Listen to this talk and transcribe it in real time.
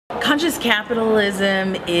Conscious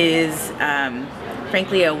capitalism is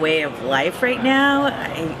frankly a way of life right now.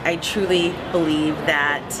 I truly believe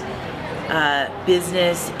that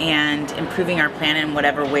business and improving our planet in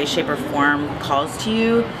whatever way, shape, or form calls to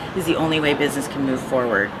you is the only way business can move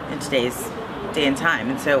forward in today's day and time.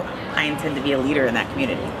 And so I intend to be a leader in that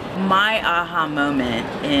community. My aha moment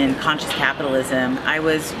in conscious capitalism, I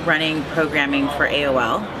was running programming for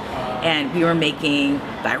AOL, and we were making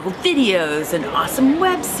viral videos and awesome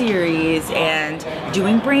web series and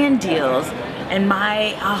doing brand deals. And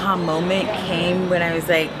my aha moment came when I was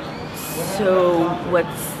like, so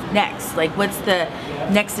what's next? Like, what's the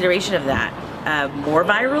next iteration of that? A more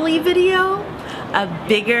virally video? A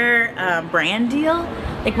bigger brand deal?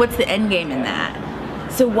 Like, what's the end game in that?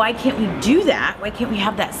 So why can't we do that? Why can't we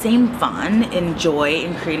have that same fun and joy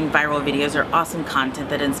in creating viral videos or awesome content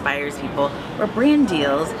that inspires people, or brand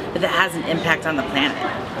deals, but that has an impact on the planet,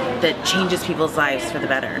 that changes people's lives for the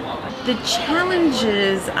better? The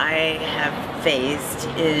challenges I have faced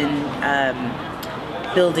in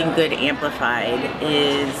building good amplified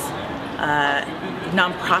is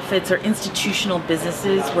nonprofits or institutional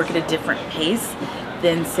businesses work at a different pace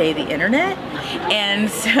than, say, the internet. And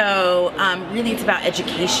so really it's about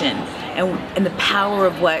education and the power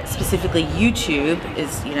of what specifically YouTube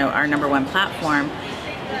is, our #1 platform.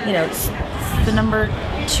 It's the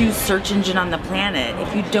 #2 search engine on the planet.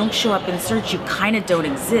 If you don't show up in search, you kind of don't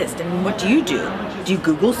exist. And what do? Do you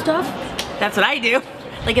Google stuff? That's what I do.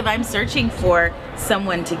 Like, if I'm searching for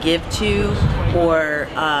someone to give to, or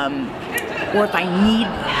if I need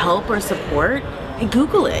help or support, I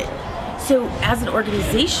Google it. So as an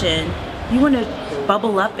organization, you want to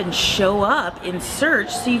bubble up and show up in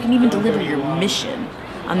search so you can even deliver your mission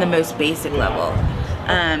on the most basic level.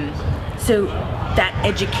 So that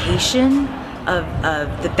education of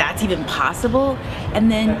that's even possible,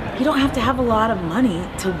 and then you don't have to have a lot of money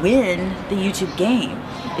to win the YouTube game.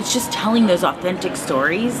 It's just telling those authentic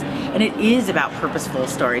stories, and it is about purposeful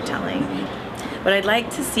storytelling. What I'd like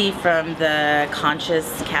to see from the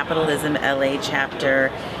Conscious Capitalism LA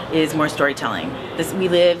chapter is more storytelling. We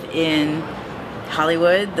live in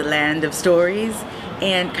Hollywood, the land of stories,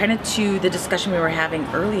 and kind of to the discussion we were having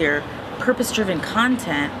earlier, purpose-driven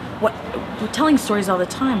content. We're telling stories all the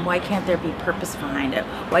time. Why can't there be purpose behind it?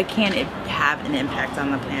 Why can't it have an impact on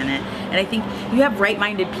the planet? And I think you have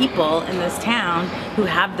right-minded people in this town who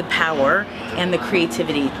have the power and the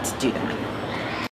creativity to do that.